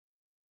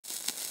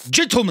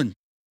Gentlemen,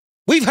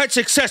 we've had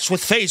success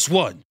with phase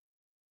 1.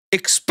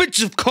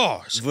 Expensive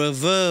cars.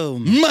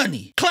 Vroom.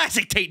 Money.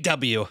 Classic Tate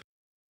W.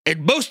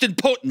 And most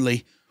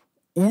importantly,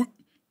 women.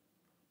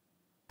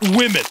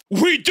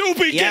 We do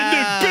be getting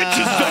them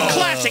bitches, though.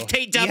 Classic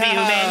Tate W,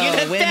 man.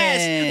 You're the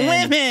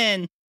best.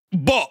 Women.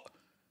 But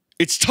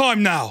it's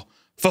time now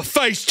for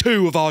phase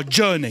 2 of our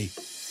journey.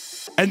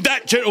 And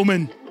that,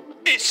 gentlemen,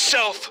 is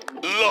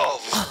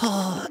self-love.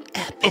 Oh,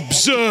 epic.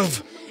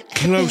 Observe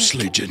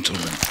closely,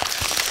 gentlemen.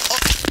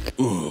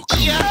 Oh,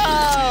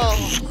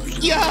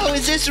 Yo,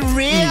 is this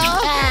real?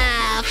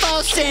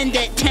 Full send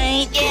it,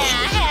 Taint. Yeah,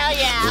 hell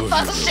yeah.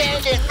 Full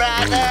send it,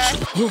 brother.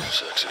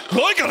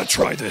 Well, I gotta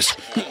try this.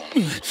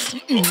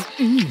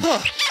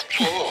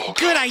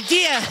 Good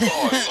idea.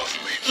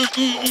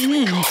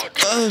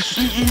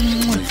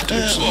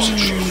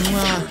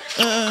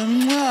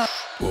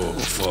 Oh,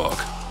 fuck.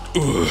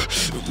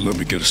 Let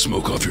me get a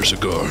smoke off your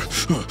cigar.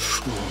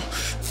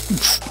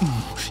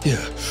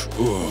 Yeah.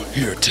 Oh,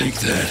 here, take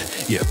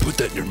that. Yeah, put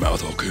that in your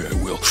mouth. Okay, I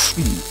will.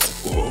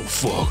 Oh,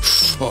 fuck.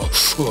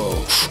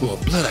 Oh,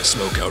 blow that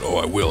smoke out. Oh,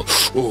 I will.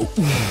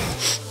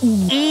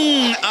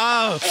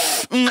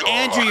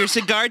 Andrew, your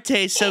cigar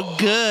tastes so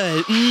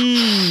good.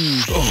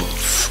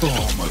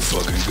 Oh, my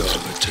fucking God,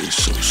 that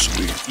tastes so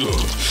sweet.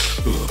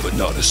 But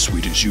not as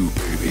sweet as you,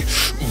 baby.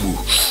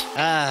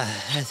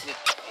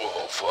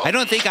 I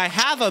don't think I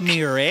have a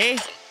mirror, eh?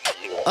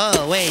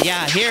 Oh, wait,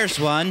 yeah, here's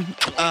one.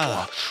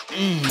 I'm a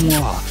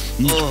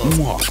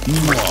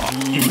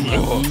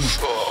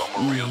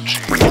real G.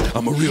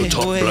 I'm a real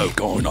top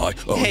bloke, aren't I?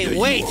 Oh, Hey, yeah,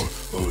 wait.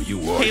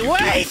 You are. Hey, you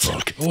wait.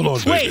 fuck. Hold on,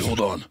 baby, Wait. hold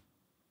on.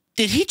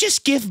 Did he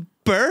just give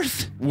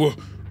birth?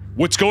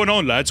 What's going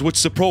on, lads?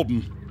 What's the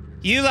problem?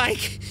 You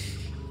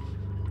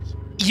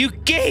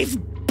gave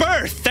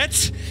birth.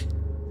 That's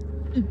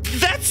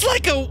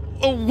like a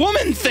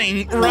woman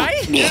thing,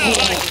 right? Yeah,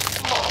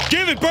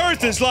 giving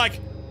birth is like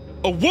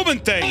a woman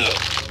thing.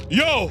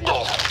 Yo,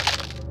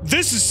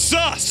 this is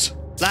sus.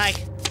 Like,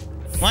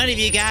 one of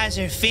you guys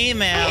are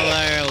female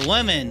or a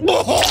woman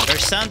or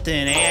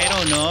something, eh? I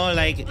don't know,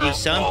 like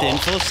something.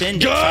 Full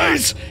send.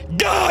 Guys,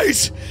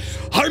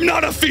 I'm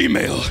not a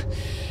female.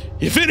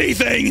 If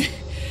anything,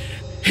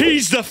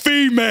 he's the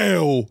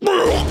female.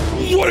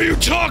 What are you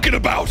talking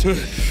about?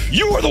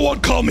 You were the one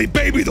calling me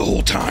baby the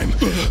whole time,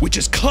 which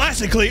is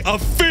classically a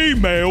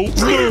female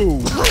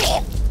move.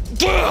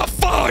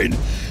 Fine.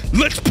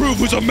 Let's prove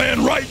who's a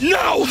man right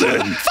now, then.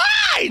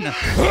 Fine!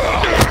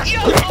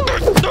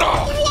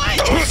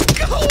 What's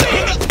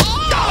going on?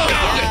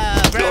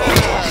 Bro,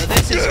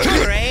 this is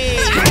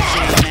crazy,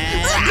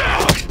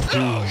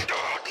 man.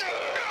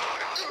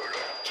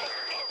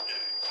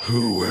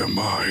 Who am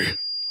I?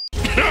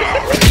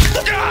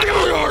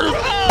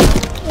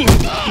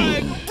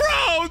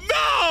 Bro,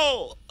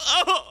 no!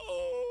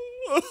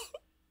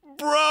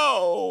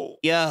 Bro!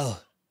 Yo,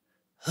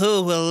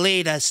 who will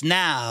lead us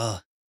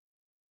now?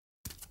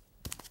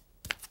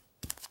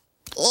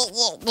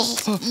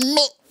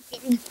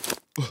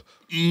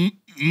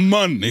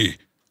 Money.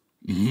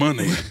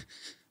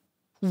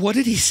 What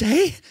did he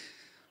say?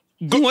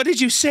 What did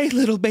you say,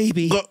 little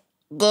baby?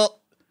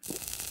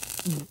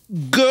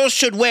 Girls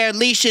should wear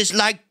leashes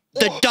like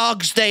the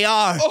dogs they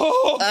are. Yo,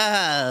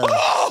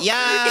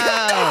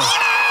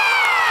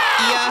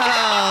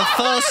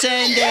 full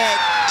send it.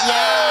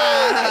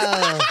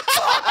 Yo.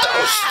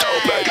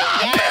 Stupid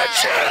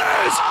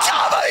bitches!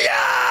 W!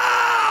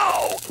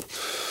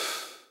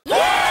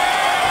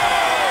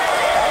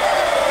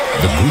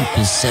 The group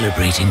is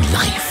celebrating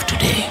life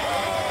today.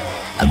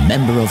 A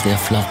member of their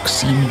flock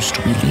seems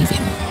to be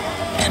leaving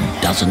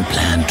and doesn't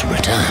plan to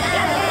return.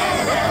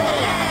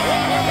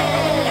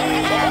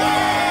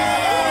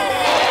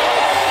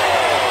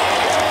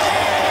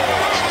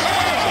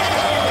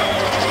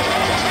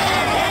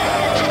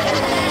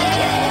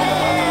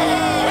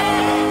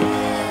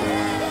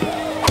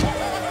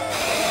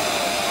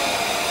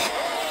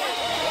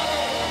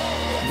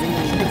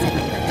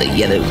 The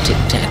yellow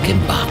tic-tac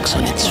embarks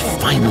on its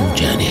final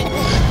journey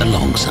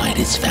alongside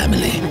its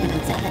family.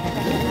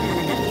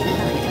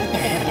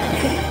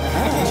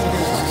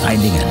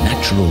 Finding a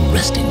natural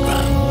resting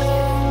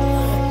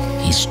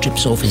ground, he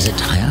strips off his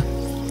attire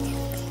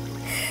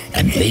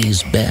and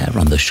lays bare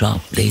on the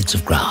sharp blades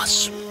of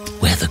grass,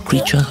 where the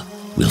creature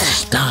will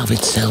starve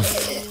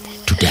itself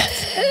to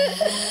death.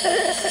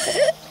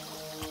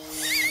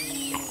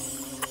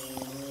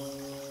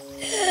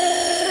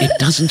 It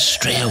doesn't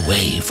stray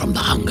away from the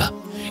hunger.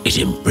 It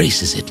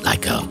embraces it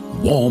like a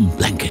warm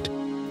blanket.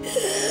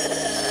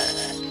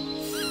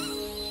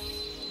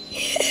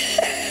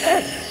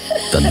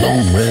 The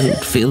long road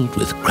filled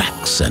with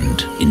cracks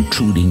and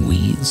intruding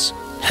weeds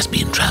has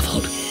been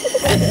traveled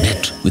and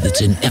met with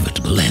its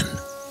inevitable end.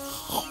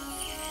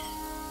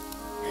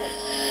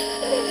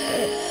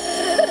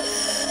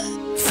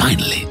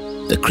 Finally,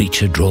 the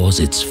creature draws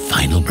its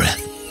final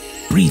breath,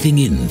 breathing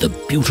in the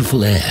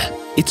beautiful air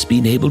it's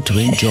been able to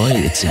enjoy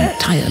its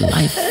entire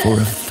life for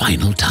a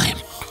final time.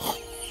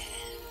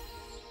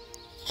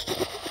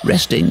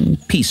 Resting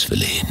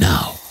peacefully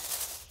now.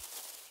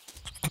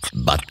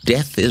 But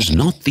death is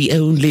not the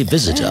only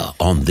visitor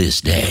on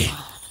this day.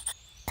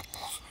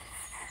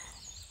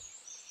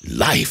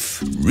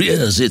 Life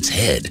rears its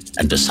head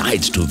and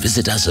decides to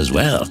visit us as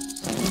well.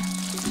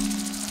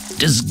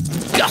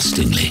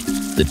 Disgustingly,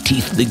 the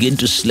teeth begin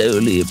to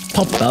slowly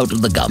pop out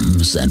of the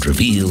gums and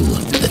reveal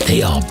that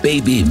they are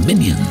baby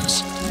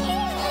minions.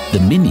 The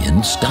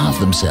minions starve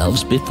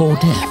themselves before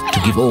death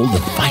to give all the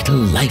vital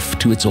life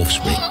to its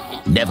offspring,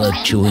 never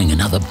chewing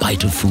another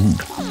bite of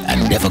food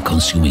and never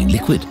consuming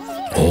liquid,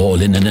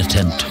 all in an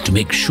attempt to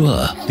make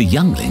sure the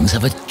younglings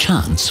have a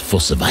chance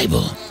for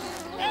survival.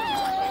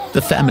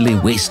 The family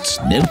wastes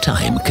no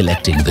time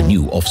collecting the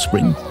new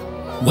offspring,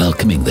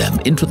 welcoming them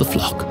into the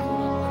flock.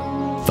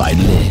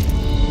 Finally,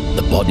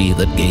 the body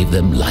that gave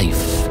them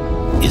life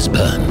is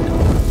burned.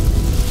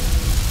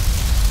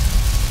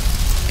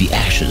 The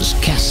ashes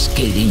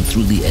cascading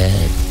through the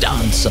air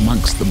dance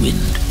amongst the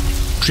wind,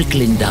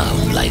 trickling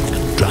down like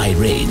dry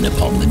rain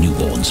upon the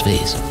newborn's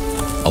face.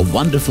 A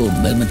wonderful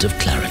moment of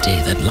clarity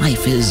that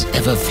life is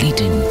ever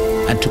fleeting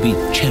and to be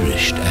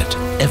cherished at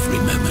every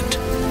moment.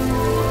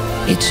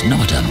 It's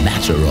not a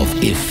matter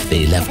of if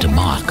they left a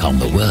mark on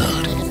the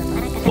world,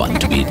 one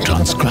to be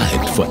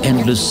transcribed for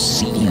endless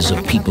seas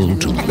of people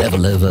to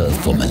revel over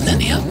for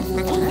millennia.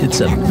 It's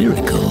a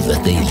miracle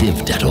that they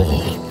lived at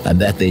all, and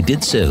that they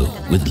did so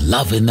with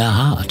love in their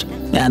heart,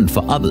 and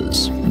for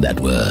others that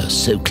were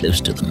so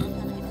close to them.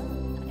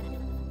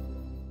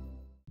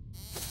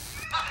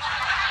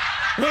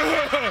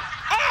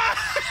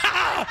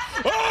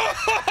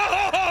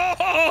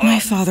 My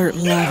father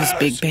loves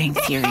Big Bang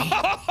Theory.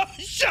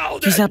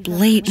 He's up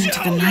late into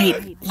the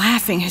night,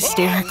 laughing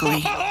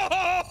hysterically.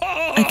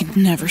 I could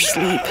never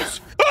sleep.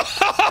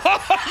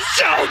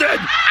 Sheldon!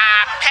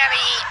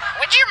 Penny,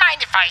 would you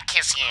mind if I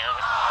kiss you?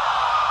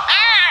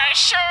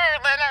 Sure,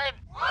 Leonard.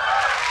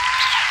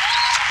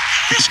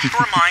 This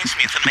reminds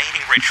me of the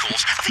mating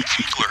rituals of the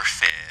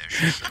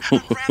anglerfish. A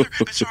rather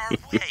bizarre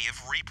way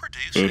of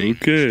reproducing.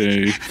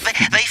 Okay.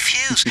 They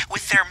fuse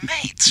with their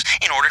mates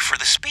in order for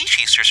the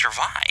species to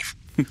survive.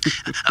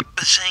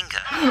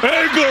 Bazinga.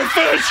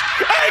 Anglerfish!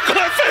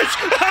 Anglerfish!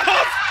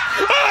 Help!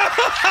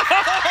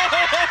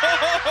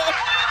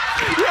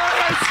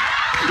 Yes!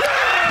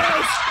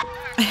 Yes!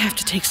 I have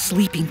to take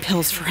sleeping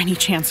pills for any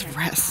chance of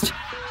rest.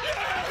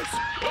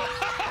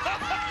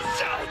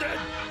 Sheldon!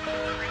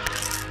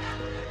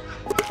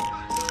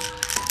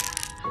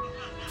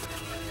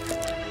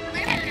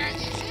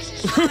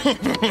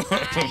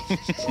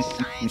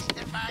 Science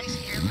device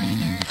here,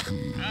 Leonard.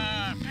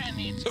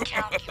 Penny's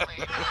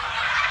calculator.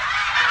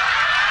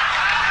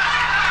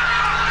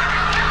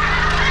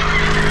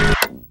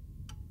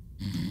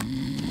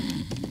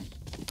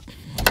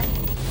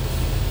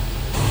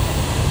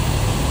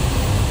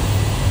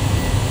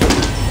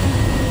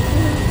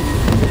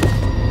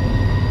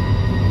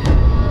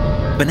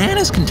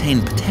 Bananas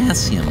contain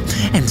potassium,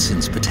 and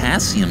since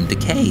potassium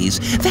decays,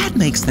 that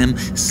makes them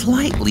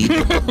slightly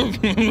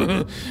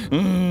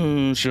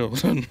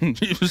Sheldon,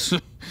 he was...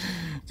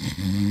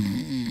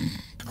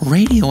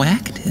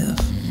 radioactive.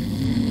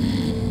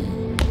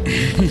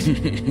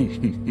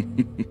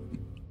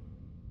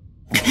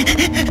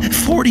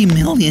 "40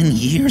 million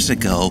years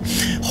ago,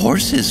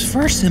 horses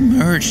first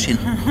emerged in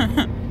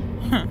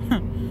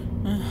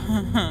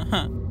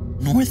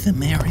North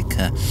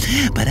America,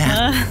 but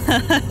after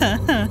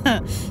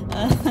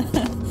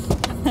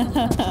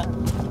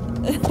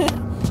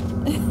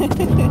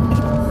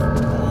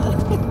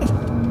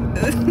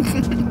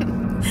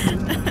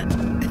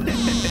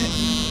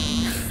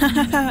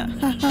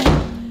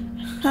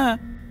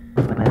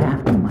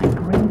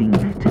migrating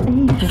to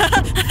Asia.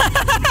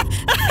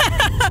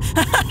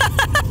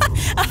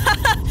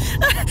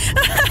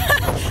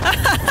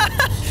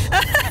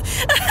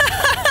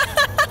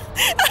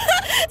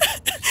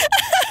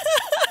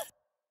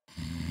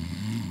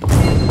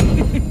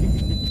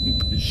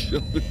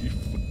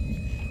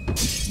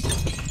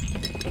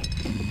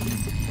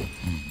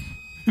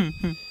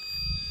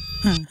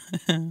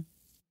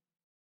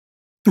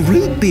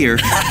 Root beer.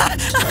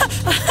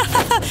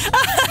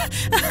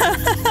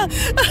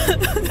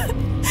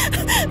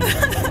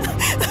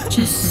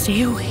 Just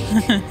stay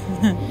awake.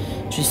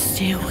 Just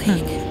stay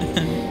awake.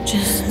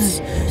 Just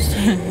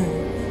stay.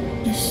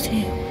 Just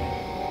stay.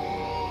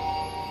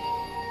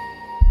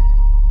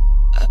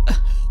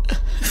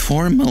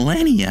 For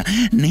millennia,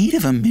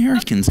 Native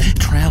Americans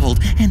traveled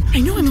and I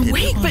know I'm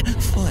awake, but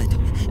foot,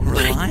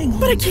 relying I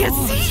on can't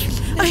dogs,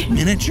 see. I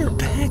miniature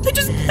pets.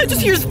 I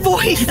just hear his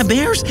voice.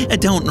 Bears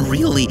don't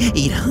really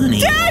eat honey.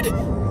 Dad!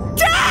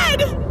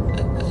 Dad!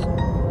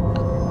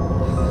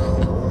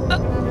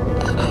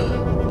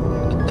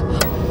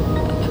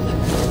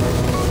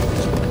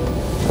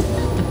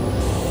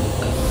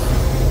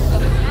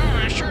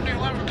 I sure do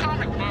love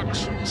comic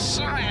books.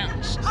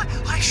 Science.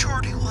 I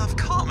sure do love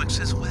comics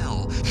as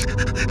well,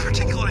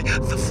 particularly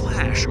The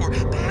Flash or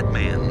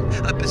Batman.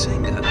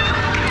 Bazinga.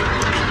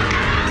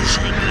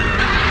 Bazinga.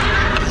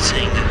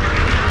 Bazinga.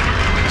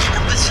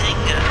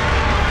 Bazinga.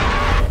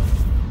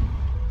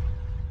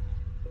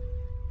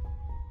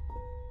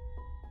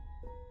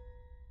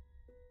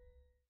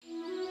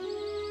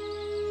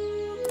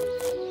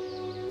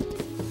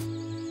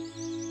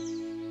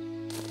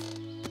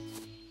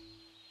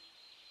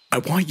 I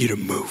want you to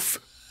move.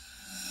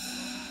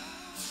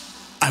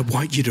 I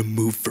want you to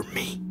move for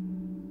me.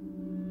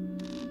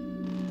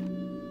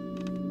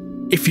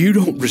 If you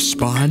don't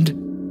respond,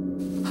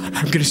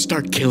 I'm gonna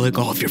start killing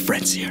all of your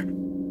friends here.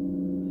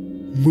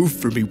 Move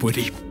for me,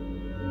 Woody.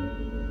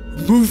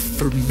 Move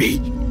for me.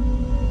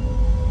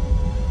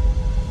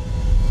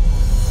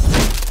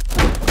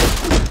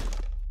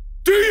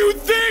 Do you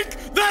think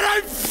that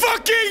I'm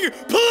fucking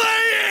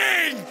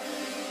playing?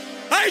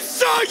 I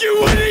saw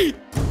you, Woody!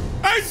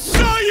 I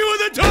saw you in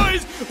the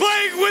toys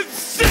playing with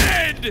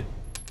Sid!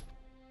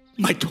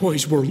 My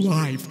toys were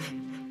alive,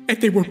 and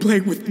they were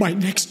playing with my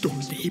next door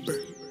neighbor,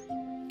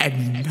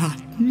 and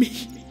not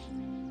me.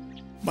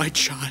 My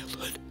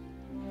childhood,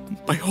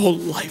 my whole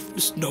life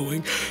was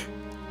knowing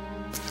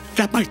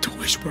that my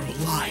toys were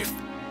alive,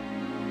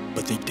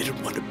 but they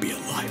didn't want to be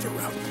alive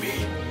around me.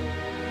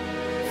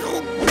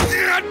 You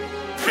can't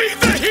be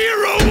the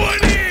hero,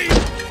 Woody!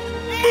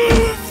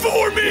 Move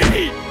for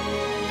me!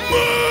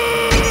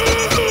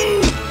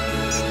 Move!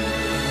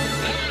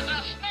 There's a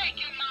snake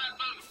in my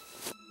boot.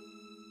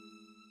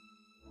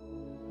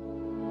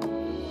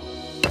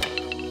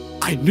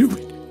 I knew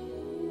it.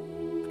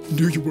 I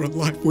knew you were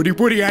alive, Woody.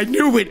 Woody, I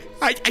knew it.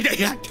 I.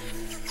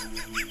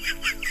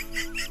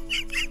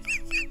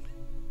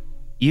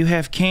 You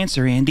have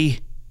cancer, Andy.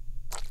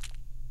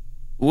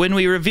 When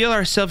we reveal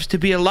ourselves to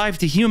be alive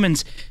to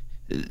humans,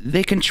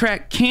 they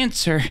contract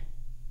cancer.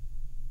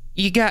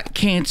 You got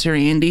cancer,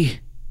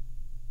 Andy.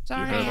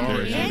 Sorry,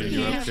 Andy.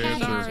 You have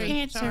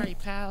cancer. Sorry,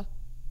 pal.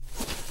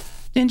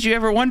 Didn't you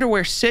ever wonder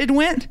where Sid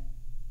went?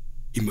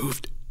 He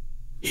moved.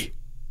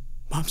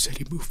 Mom said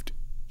he moved.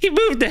 He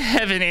moved to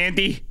heaven,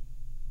 Andy.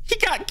 He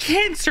got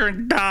cancer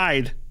and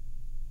died.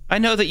 I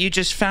know that you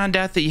just found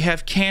out that you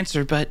have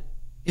cancer, but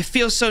it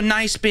feels so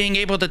nice being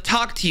able to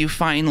talk to you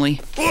finally.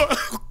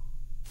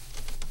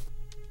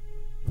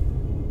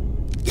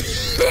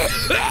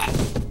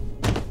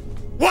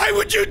 Why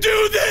would you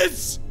do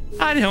this?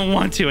 I didn't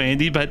want to,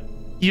 Andy, but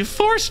you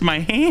forced my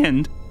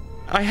hand.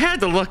 I had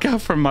to look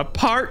out for my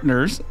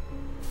partners.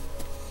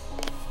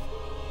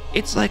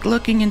 It's like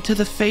looking into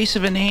the face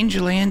of an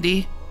angel,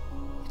 Andy.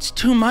 It's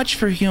too much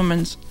for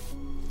humans.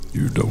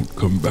 You don't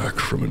come back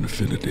from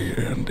infinity,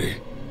 Andy.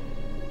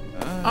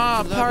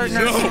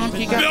 Partner,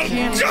 you got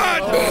cancer.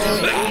 God!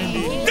 Andy,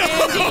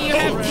 you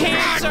have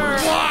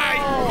cancer. Why?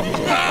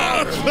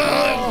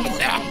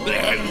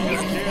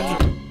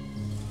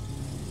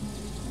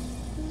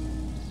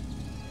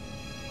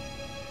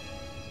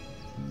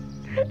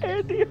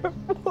 Andy, your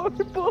poor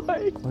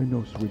boy. I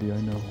know, sweetie, I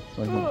know.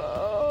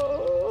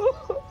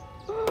 Oh.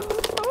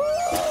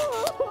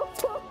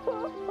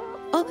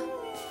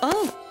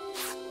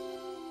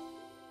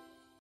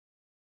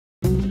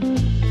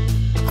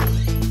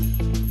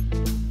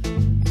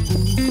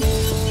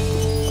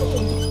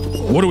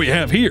 What do we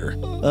have here?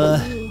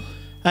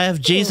 I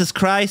have Jesus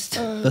Christ,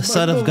 the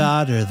Son of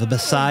God, or the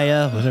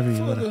Messiah, whatever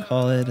you want to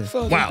call it.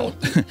 Wow.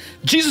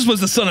 Jesus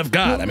was the Son of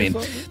God. I mean,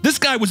 this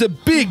guy was a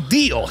big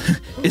deal.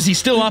 Is he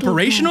still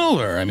operational,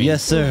 or I mean?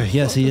 Yes, sir.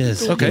 Yes, he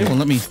is. Okay, well,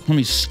 let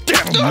me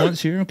stab him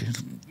once here. Okay.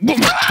 One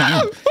more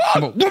time. How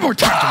about one more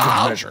time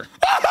for good measure?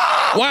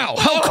 Wow,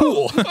 how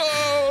cool.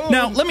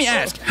 Now, let me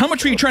ask, how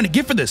much were you trying to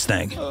get for this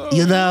thing?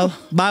 You know,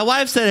 my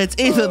wife said it's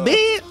either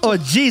me or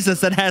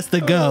Jesus that has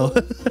to go.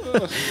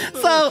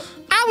 So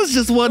I was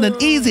just wanting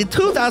an easy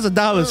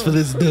 $2,000 for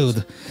this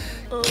dude.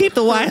 Keep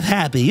the wife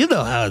happy. You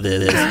know how it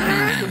is.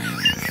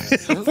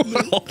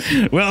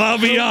 Well, I'll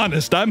be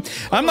honest. I'm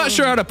not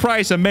sure how to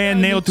price a man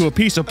nailed to a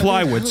piece of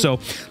plywood, so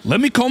let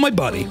me call my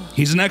buddy.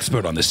 He's an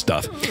expert on this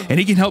stuff, and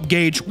he can help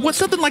gauge what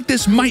something like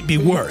this might be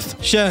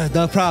worth. Sure,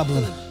 no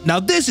problem. Now,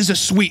 this is a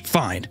sweet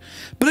find,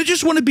 but I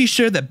just want to be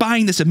sure that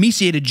buying this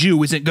emaciated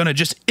Jew isn't going to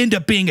just end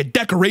up being a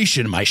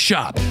decoration in my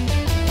shop.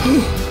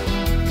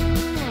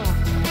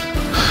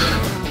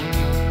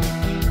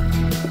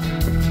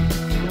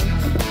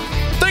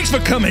 Thanks for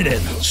coming in.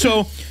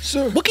 So,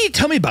 Sir, what can you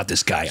tell me about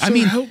this guy? Sir, I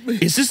mean, help me.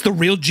 is this the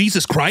real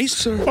Jesus Christ?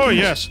 Sir, Oh,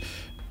 yes.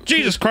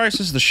 Jesus Christ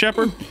is the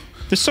shepherd,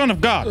 the Son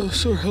of God.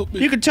 sir, help me.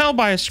 You can tell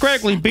by his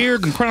scraggly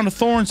beard and crown of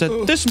thorns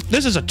that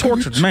this is a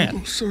tortured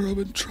man. Sir, I'm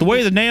in The trouble.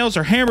 way the nails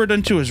are hammered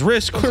into his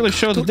wrist clearly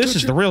show that Don't this touch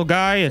is it. the real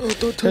guy.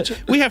 Don't touch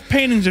it. We have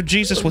paintings of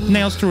Jesus with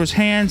nails through his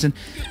hands,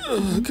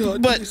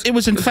 God, but please. it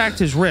was in fact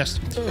his wrist.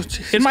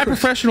 Jesus In my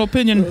Christ. professional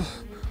opinion,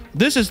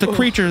 this is the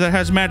creature that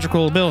has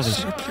magical abilities.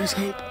 Sir, please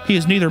help. He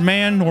is neither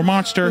man nor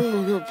monster.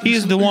 God, He please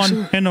is the help me, one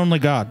sir. and only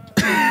God.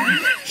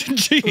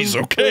 Jeez,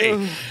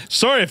 okay.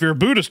 Sorry if you're a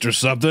Buddhist or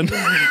something.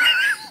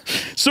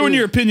 So in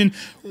your opinion,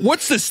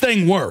 what's this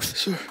thing worth?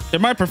 Sir,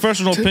 In my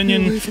professional take me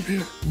opinion, away from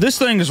here. this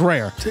thing is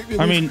rare. Take me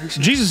I away mean, from here,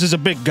 sir. Jesus is a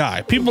big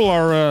guy. People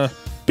are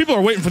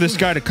waiting for this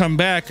guy to come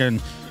back,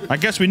 and I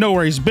guess we know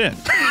where he's been.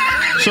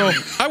 So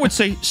I would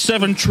say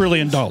 $7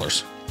 trillion.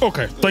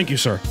 Okay, thank you,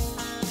 sir.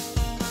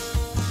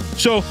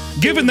 So,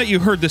 given that you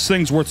heard this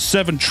thing's worth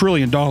 $7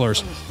 trillion,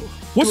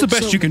 what's the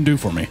best you can do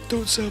for me?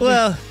 Don't sell me.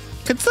 Well,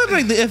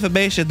 considering the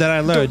information that I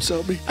learned, Don't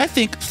sell me. I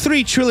think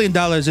 $3 trillion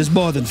is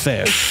more than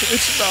fair.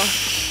 It's not.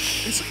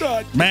 It's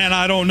not. Man,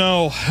 I don't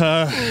know.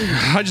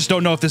 I just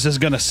don't know if this is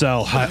gonna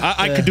sell.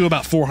 I could do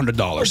about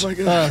 $400. Oh my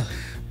God.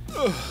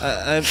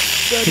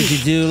 Could you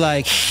do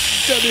like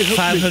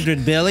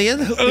 500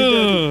 billion?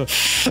 I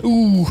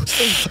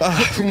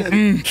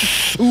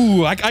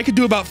could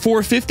do about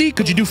 450.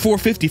 Could you do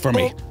 450 for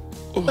me?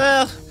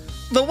 Well,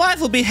 the wife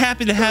will be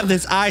happy to have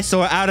this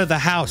eyesore out of the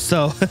house,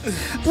 so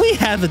we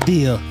have a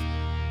deal.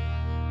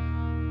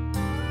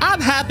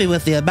 I'm happy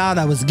with the amount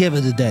I was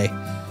given today.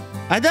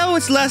 I know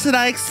it's less than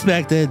I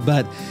expected,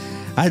 but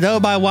I know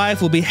my wife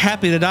will be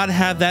happy to not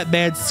have that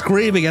man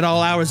screaming at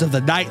all hours of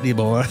the night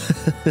anymore.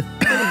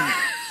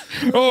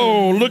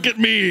 Oh, look at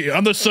me.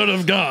 I'm the son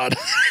of God.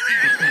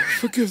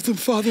 Forgive them,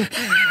 Father.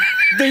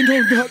 They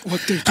know not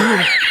what they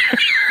do.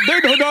 They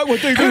know not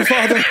what they do,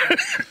 Father.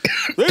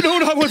 They know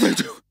not what they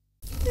do.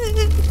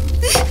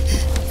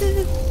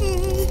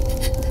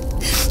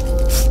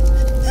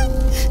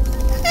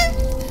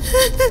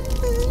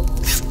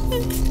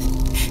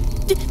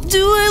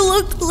 Do I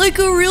look like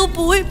a real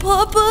boy,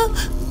 Papa?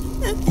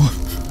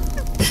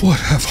 What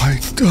have I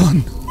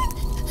done?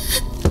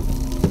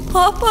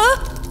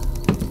 Papa?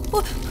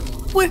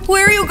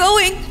 Where are you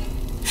going?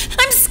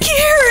 I'm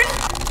scared!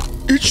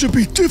 It should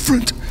be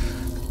different.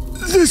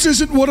 This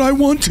isn't what I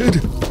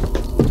wanted.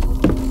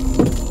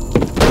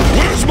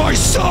 Where's my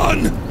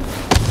son?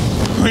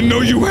 I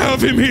know you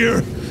have him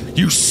here.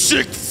 You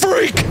sick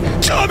freak!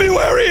 Tell me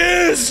where he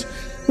is!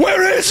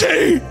 Where is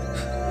he?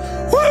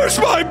 Where's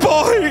my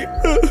boy?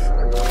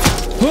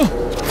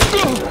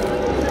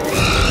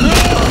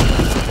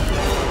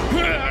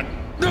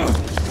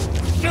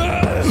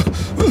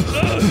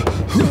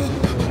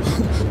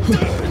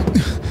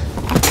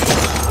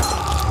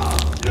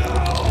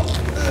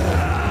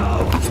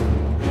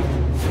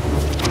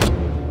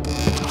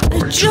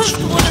 I just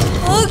want to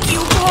hug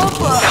you,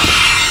 Papa.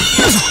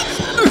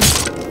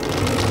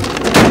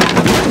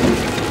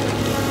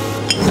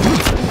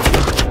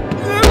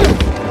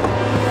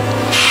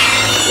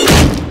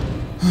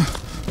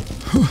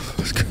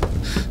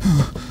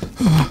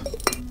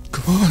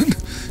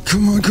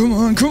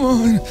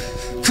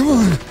 Come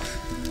on.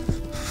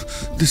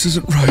 This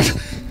isn't right.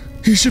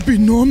 He should be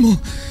normal.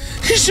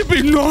 He should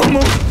be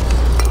normal.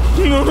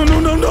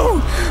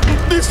 No.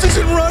 This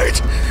isn't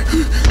right.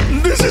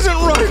 This isn't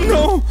right,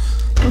 no.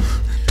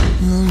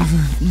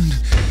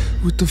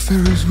 With the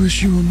Pharaoh's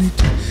wish, you will need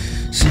to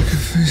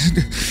sacrifice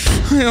it.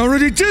 I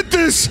already did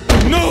this.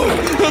 No,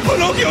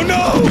 Pinocchio,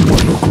 no.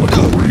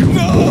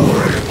 No.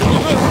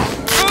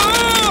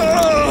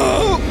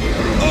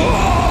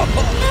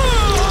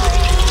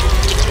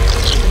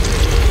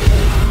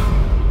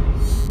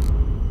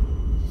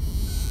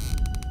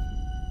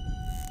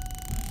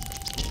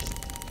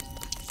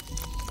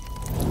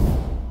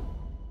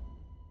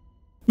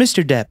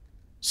 Mr. Depp,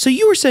 so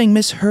you were saying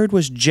Miss Heard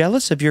was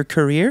jealous of your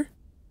career?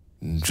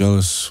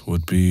 Jealous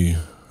would be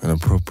an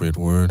appropriate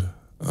word.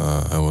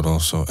 I would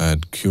also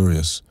add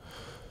curious.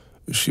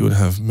 She would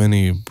have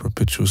many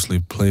perpetuously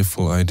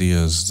playful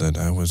ideas that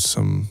I was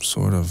some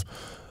sort of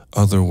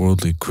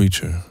otherworldly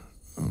creature,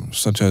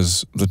 such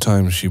as the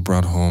time she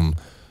brought home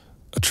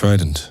a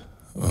trident,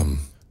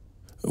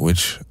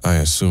 which I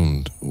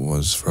assumed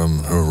was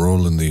from her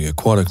role in the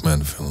Aquatic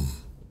Man film.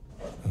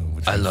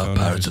 I love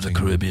Pirates of the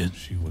Caribbean.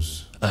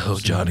 I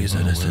hope Johnny's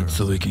innocent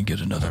so we can get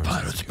another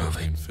Pirates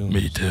movie.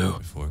 Me too.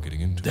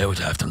 They would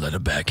have to let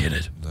him back in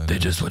it. They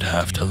just would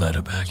have to let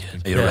him back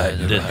in. You're right.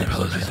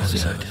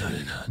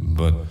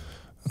 But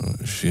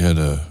she had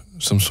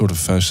some sort of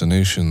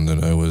fascination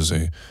that I was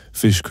a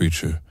fish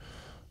creature,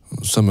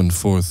 summoned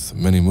forth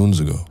many moons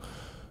ago.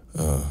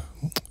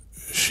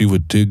 She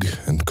would dig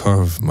and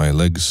carve my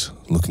legs,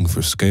 looking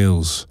for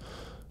scales.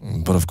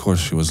 But of course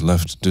she was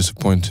left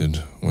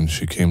disappointed when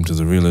she came to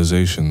the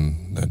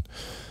realization that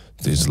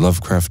these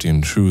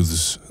Lovecraftian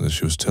truths that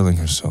she was telling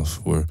herself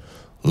were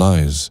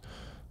lies,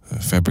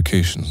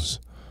 fabrications.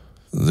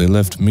 They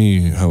left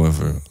me,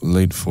 however,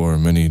 late for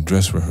many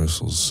dress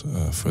rehearsals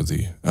for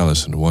the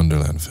Alice in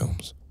Wonderland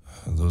films.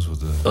 Those were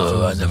the...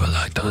 Oh, I never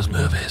liked those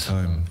movies.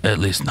 At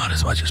least not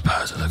as much as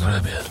Pirates of the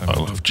Caribbean. I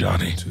love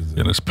Johnny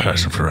and his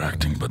passion for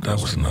acting, but that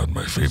was not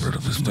my favorite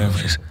of his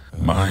movies.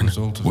 Mine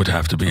would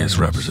have to be his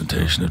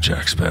representation of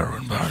Jack Sparrow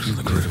in Pirates of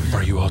the Caribbean.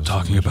 Are you all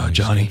talking about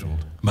Johnny?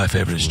 My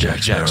favorite is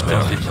Jack Sparrow.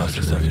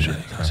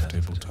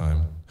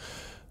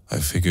 I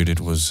figured it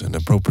was an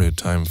appropriate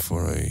time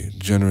for a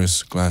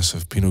generous glass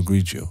of Pinot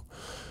Grigio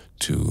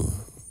to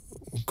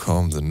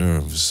calm the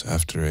nerves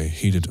after a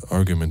heated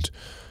argument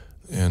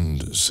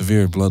and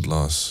severe blood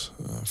loss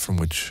from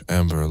which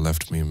Amber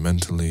left me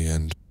mentally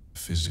and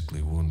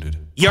physically wounded.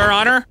 Your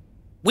Honor,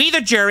 we the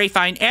jury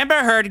find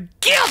Amber Heard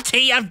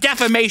guilty of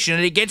defamation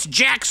against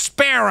Jack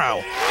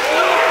Sparrow.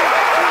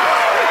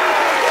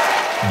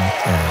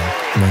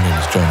 My name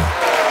is Johnny.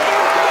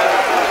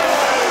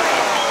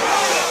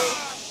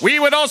 We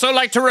would also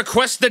like to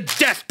request the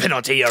death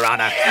penalty, Your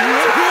Honor.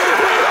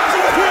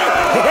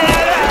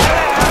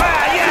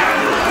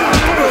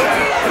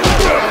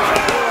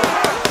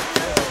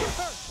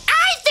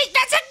 I think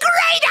that's a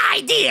great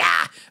idea!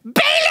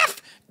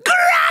 Bailiff,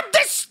 grab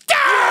the stones!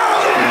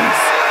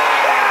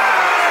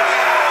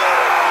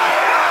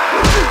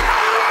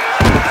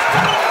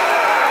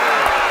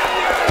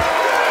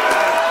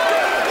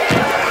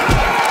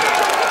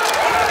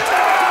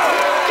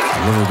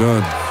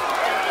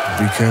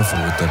 be careful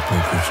with that poor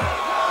creature.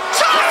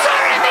 Toss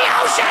her in the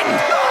ocean!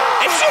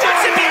 If she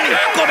wants to be an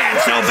Aquaman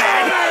so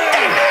bad,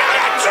 then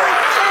let her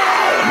drown!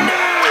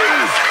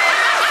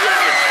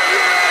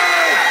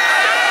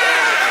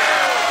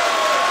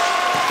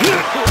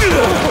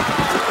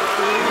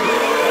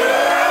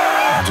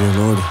 Dear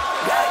Lord,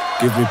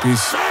 give me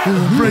peace.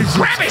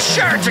 Grab his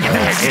shirt to get the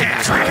head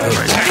down!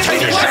 Give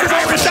me the shirt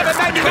over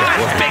 $7.99,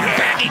 big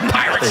baggy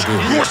pirates!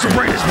 Who wants to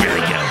bring this beer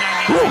again?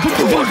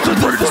 Who wants to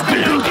bring this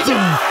beer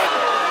again?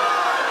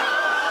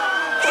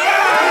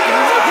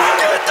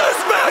 Get this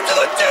man to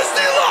the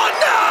Disney lot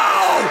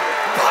now!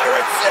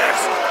 Pirate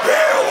 6,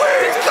 here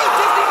we come!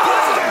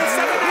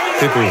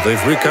 People,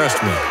 they've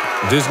recast me.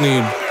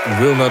 Disney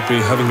will not be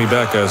having me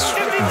back as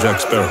Jack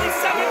Sparrow.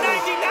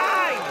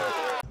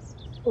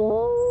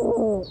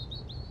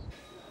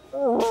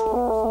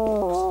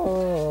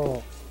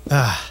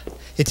 Ah,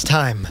 it's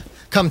time.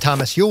 Come,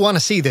 Thomas, you'll want to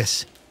see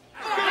this.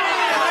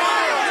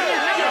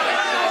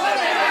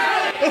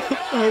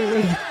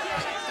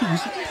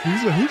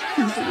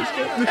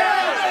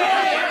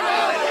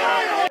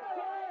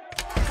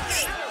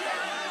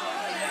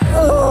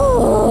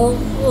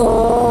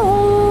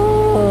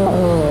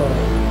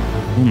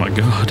 Oh my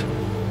God.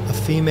 A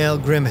female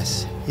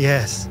grimace,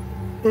 yes.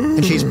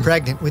 And she's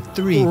pregnant with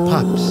 3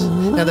 pups.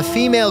 Now, the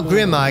female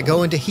Grimeye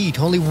go into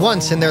heat only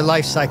once in their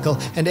life cycle,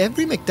 and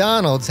every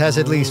McDonald's has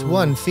at least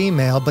 1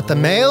 female, but the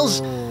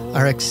males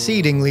are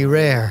exceedingly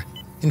rare.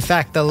 In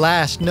fact, the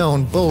last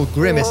known bull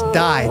grimace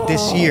died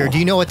this year. Do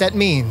you know what that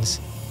means?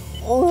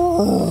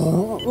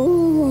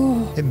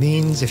 It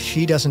means if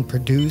she doesn't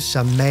produce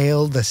a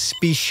male, the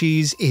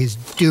species is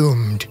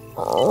doomed.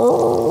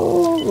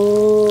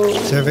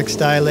 Cervix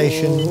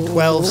dilation,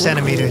 12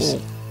 centimeters.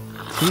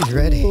 She's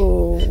ready.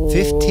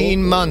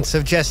 15 months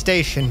of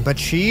gestation, but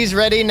she's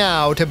ready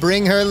now to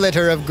bring her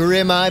litter of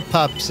Grimeye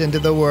pups into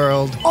the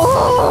world.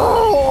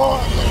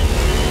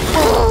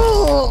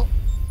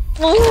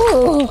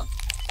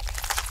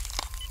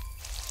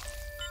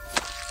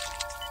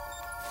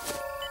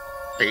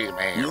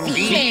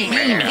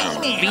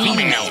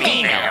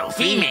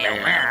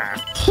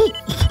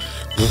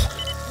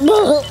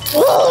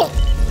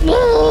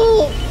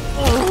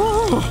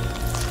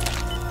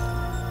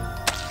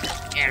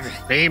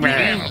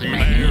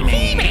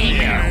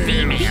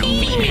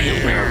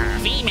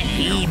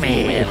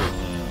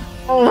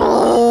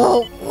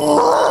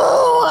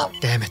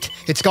 Damn it.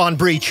 It's gone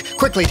breech.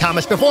 Quickly,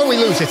 Thomas, before we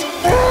lose it.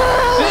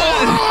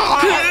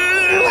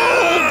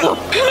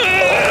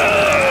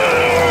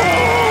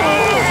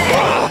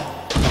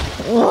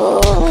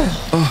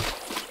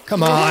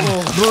 Come on.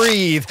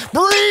 Breathe.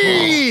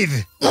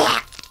 Breathe!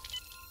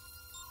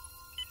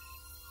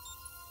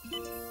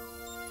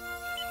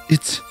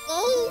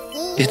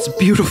 It's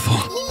beautiful.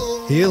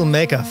 He'll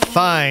make a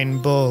fine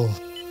bull.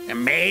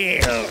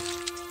 Male!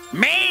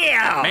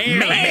 Male!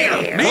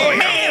 Male!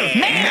 Male!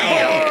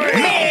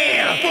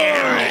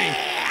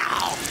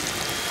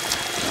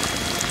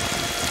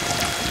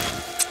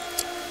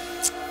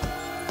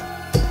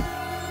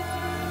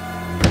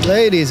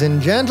 Ladies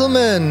and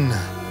gentlemen,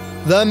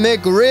 the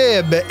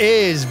McRib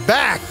is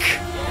back.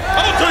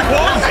 I'll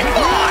take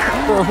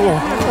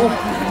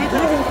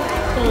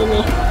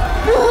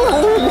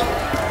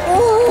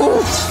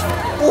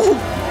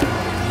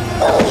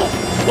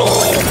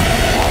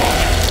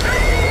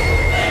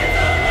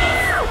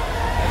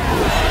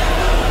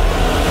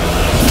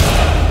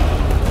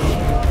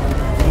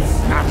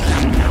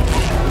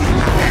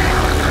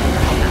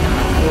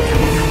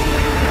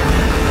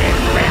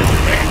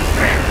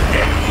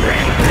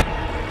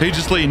Hey,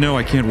 just to let you know,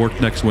 I can't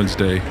work next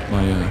Wednesday.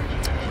 My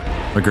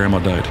grandma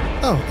died.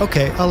 Oh,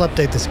 okay. I'll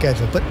update the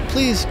schedule, but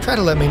please try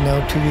to let me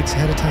know 2 weeks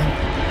ahead of time.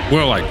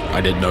 Well,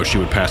 I didn't know she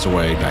would pass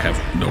away. I have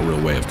no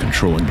real way of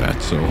controlling that,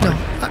 so... No,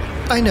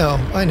 I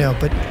know,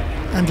 but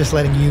I'm just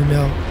letting you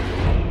know.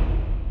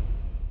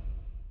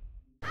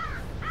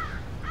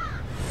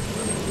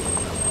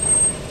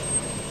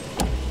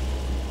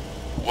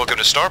 Welcome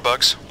to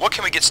Starbucks. What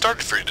can we get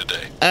started for you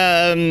today?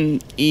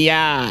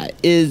 Yeah.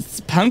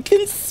 Is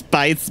pumpkin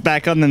spice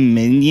back on the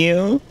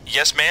menu?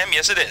 Yes, ma'am.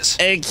 Yes, it is.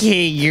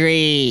 Okay,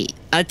 great.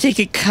 I'll take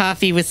a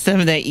coffee with some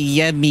of that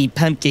yummy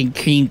pumpkin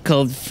cream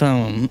cold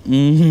foam.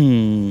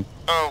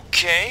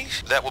 Okay,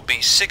 that will be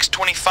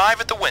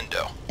 $6.25 at the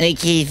window.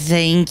 Okay,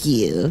 thank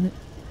you.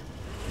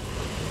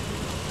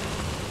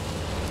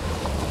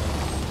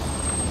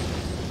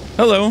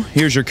 Hello,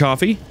 here's your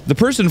coffee. The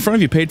person in front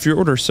of you paid for your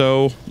order,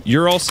 so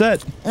you're all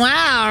set.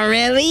 Wow,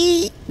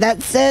 really?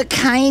 That's so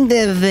kind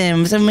of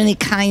them. So many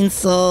kind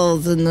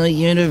souls in the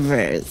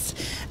universe.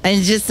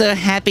 I'm just so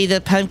happy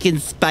the pumpkin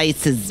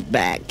spice is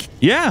back.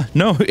 Yeah,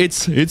 no,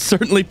 it's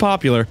certainly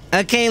popular.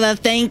 Okay, well,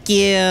 thank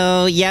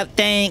you. Yep,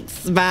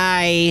 thanks.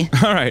 Bye.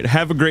 All right,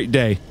 have a great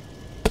day.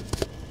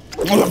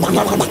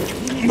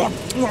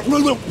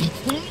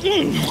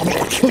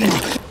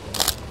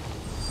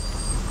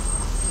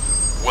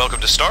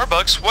 Welcome to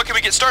Starbucks. What can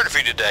we get started for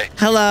you today?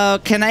 Hello,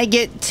 can I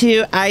get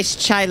 2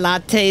 iced chai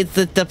lattes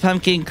with the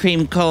pumpkin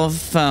cream cold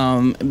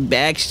foam,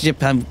 extra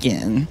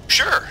pumpkin?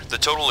 Sure. The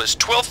total is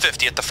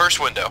 $12.50 at the first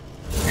window.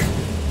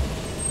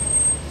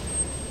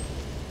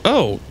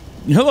 Oh,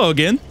 hello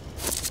again.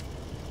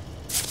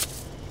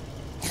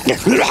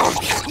 Can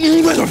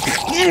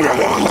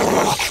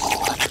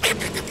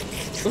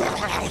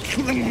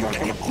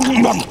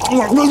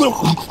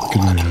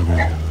I have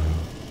a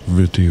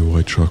Viti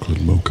white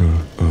chocolate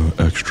mocha,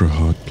 extra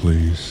hot,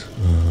 please?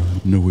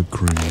 No whipped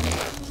cream,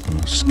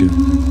 skim,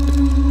 and 2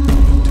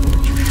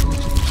 extra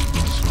shots of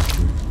espresso,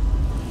 please.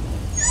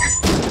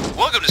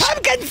 Welcome to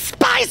Pumpkin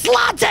Spice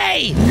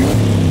Latte!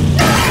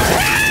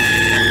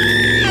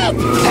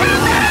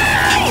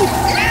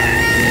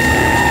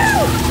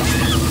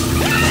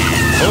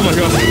 Oh my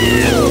god.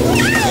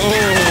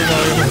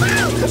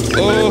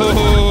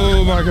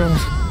 Oh my god.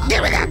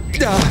 Give me that!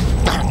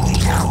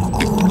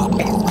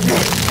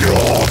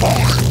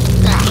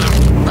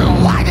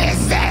 What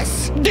is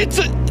this?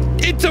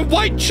 It's a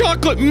white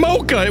chocolate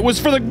mocha. It was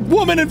for the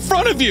woman in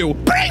front of you.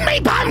 Bring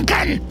me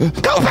pumpkin!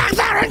 Go back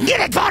there and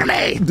get it for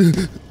me!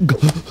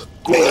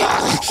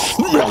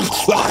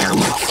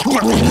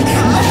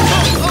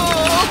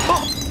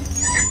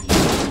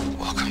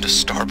 Welcome to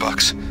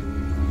Starbucks.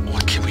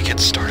 What can we get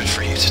started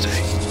for you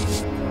today?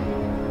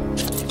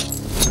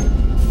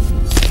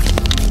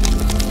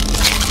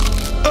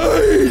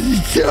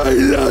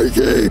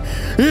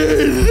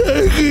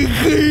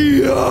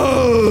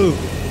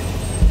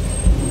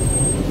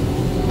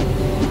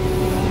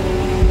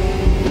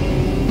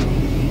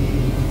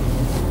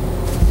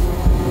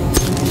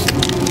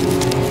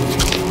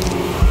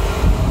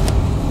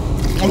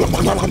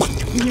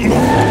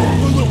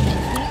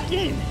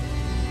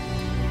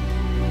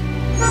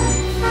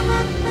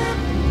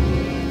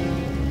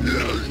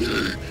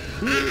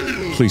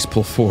 Please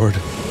pull forward.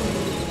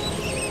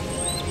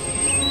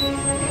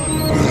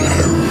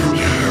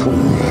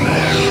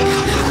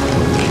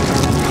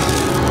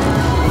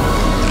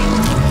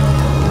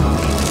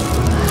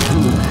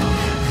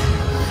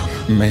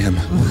 Ma'am,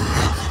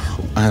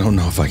 I don't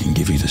know if I can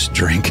give you this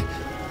drink.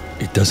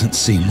 It doesn't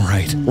seem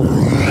right.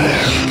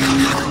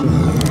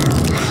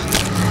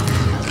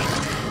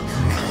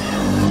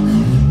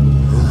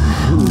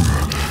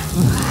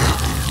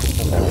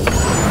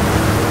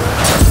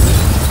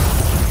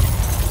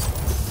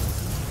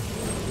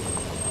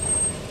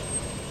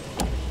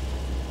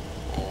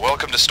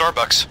 Welcome to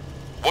Starbucks.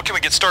 What can we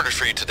get started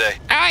for you today?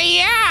 Oh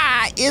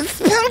yeah! Is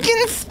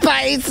pumpkin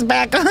spice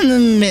back on the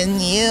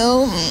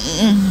menu?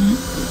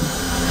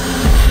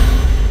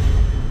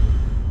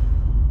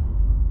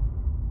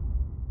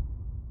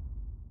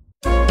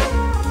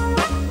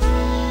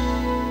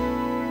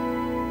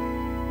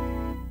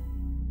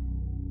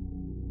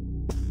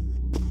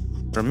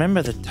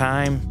 Remember the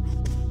time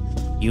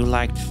you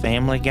liked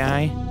Family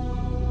Guy?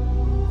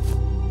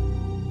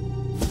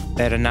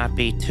 Better not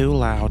be too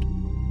loud.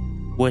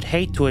 Would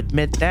hate to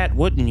admit that,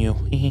 wouldn't you?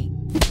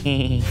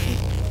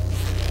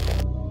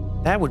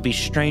 That would be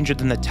stranger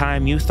than the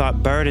time you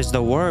thought Bird is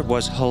the Word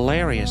was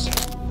hilarious.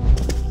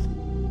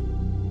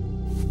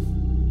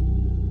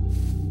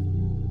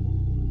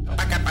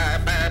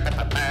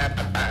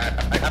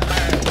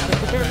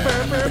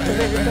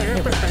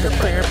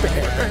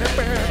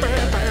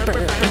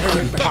 You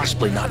couldn't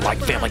possibly not like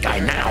Family Guy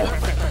now.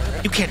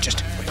 You can't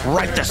just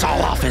write this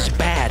all off as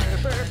bad.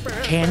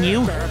 Can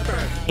you?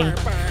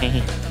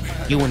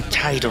 You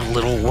entitled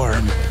little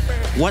worm.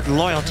 What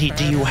loyalty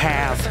do you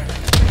have?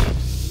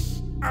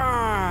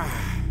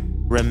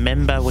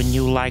 Remember when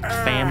you liked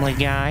Family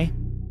Guy?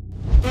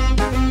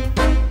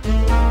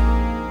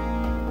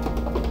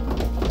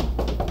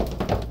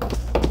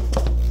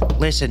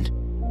 Listen,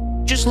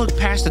 just look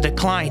past the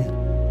decline.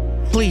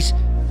 Please,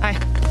 I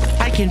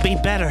can be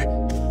better.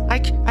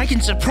 I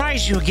can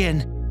surprise you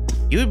again.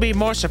 You'd be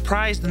more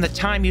surprised than the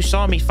time you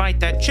saw me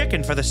fight that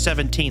chicken for the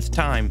 17th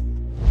time.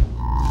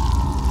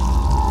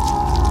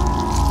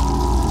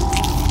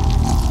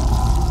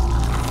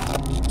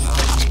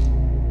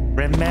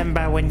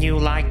 Remember when you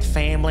liked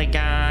Family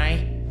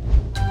Guy?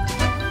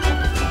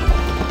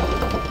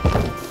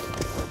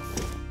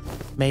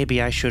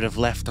 Maybe I should have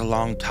left a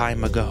long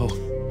time ago.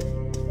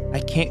 I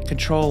can't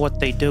control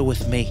what they do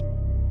with me.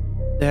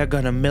 They're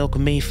gonna milk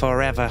me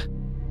forever,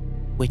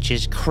 which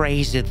is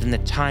crazier than the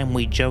time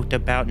we joked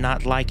about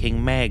not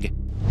liking Meg.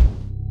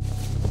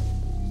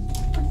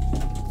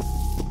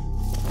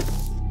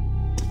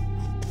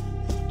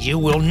 You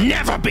will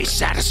never be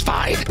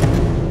satisfied.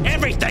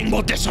 Everything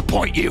will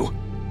disappoint you.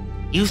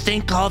 You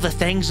think all the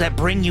things that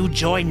bring you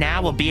joy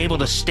now will be able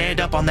to stand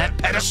up on that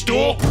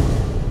pedestal?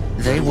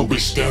 They will be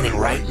standing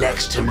right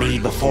next to me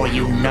before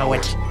you know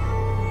it.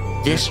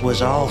 This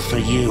was all for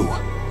you.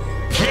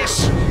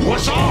 This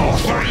was all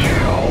for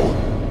you!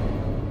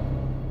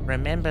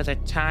 Remember the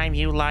time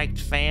you liked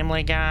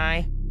Family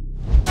Guy?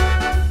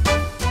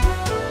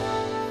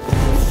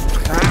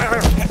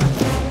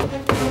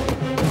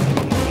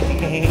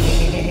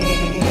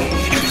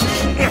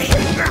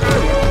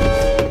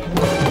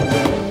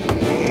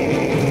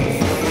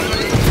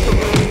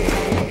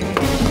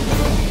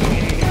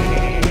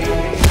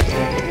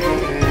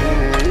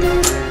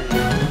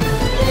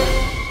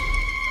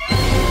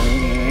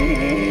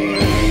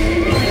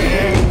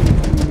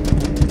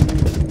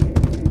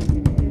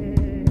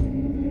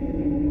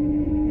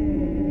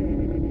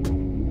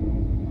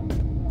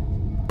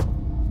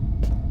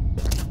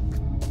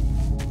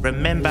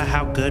 Remember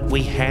how good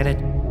we had it?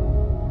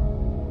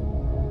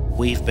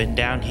 We've been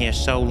down here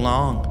so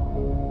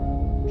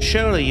long.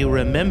 Surely you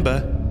remember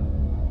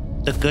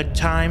the good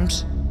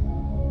times?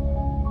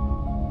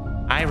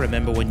 I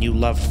remember when you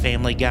loved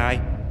Family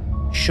Guy.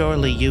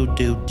 Surely you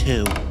do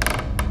too.